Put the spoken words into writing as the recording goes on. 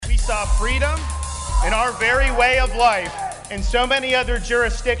freedom and our very way of life, and so many other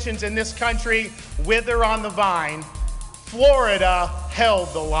jurisdictions in this country wither on the vine, Florida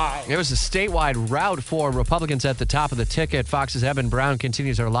held the line. It was a statewide rout for Republicans at the top of the ticket. Fox's Evan Brown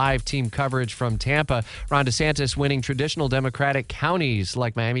continues our live team coverage from Tampa. Ron DeSantis winning traditional Democratic counties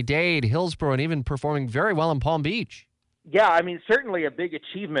like Miami-Dade, Hillsborough, and even performing very well in Palm Beach. Yeah, I mean, certainly a big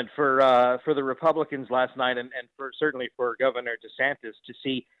achievement for the Republicans last night, and certainly for Governor DeSantis to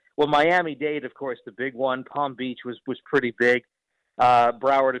see. Well, Miami-Dade, of course, the big one. Palm Beach was pretty big.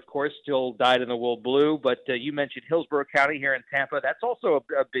 Broward, of course, still dyed in the wool blue, but you mentioned Hillsborough County here in Tampa. That's also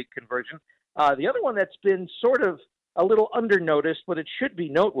a big conversion. The other one that's been sort of a little under-noticed, but it should be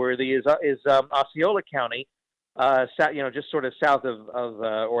noteworthy, is Osceola County, just sort of south of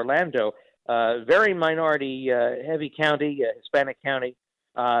Orlando. Very minority-heavy county, Hispanic county,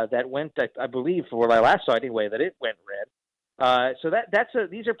 that went, I believe, for what I last saw anyway, that it went red. So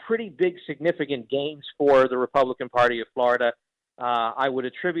these are pretty big, significant gains for the Republican Party of Florida. I would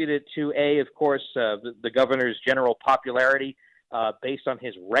attribute it to, of course, the governor's general popularity based on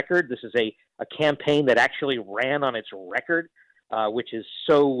his record. This is a campaign that actually ran on its record, which is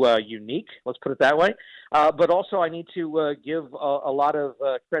so unique, let's put it that way. But also I need to give a lot of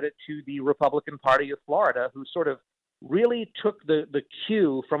credit to the Republican Party of Florida, who sort of really took the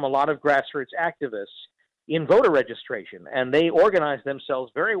cue from a lot of grassroots activists in voter registration. And they organized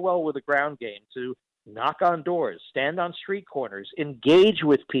themselves very well with the ground game to knock on doors, stand on street corners, engage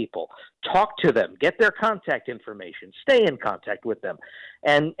with people, talk to them, get their contact information, stay in contact with them,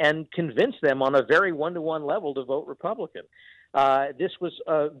 and convince them on a very one-to-one level to vote Republican. This was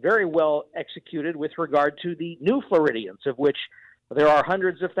very well executed with regard to the new Floridians, of which there are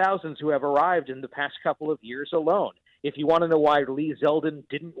hundreds of thousands who have arrived in the past couple of years alone. If you want to know why Lee Zeldin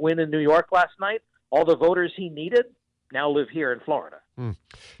didn't win in New York last night, all the voters he needed now live here in Florida.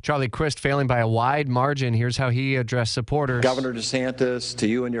 Charlie Crist failing by a wide margin. Here's how he addressed supporters. Governor DeSantis, to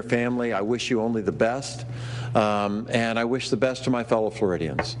you and your family, I wish you only the best. And I wish the best to my fellow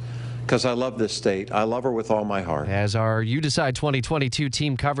Floridians, because I love this state. I love her with all my heart. As our You Decide 2022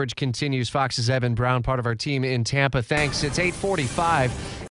 team coverage continues, Fox's Evan Brown, part of our team in Tampa. Thanks. It's 8:45.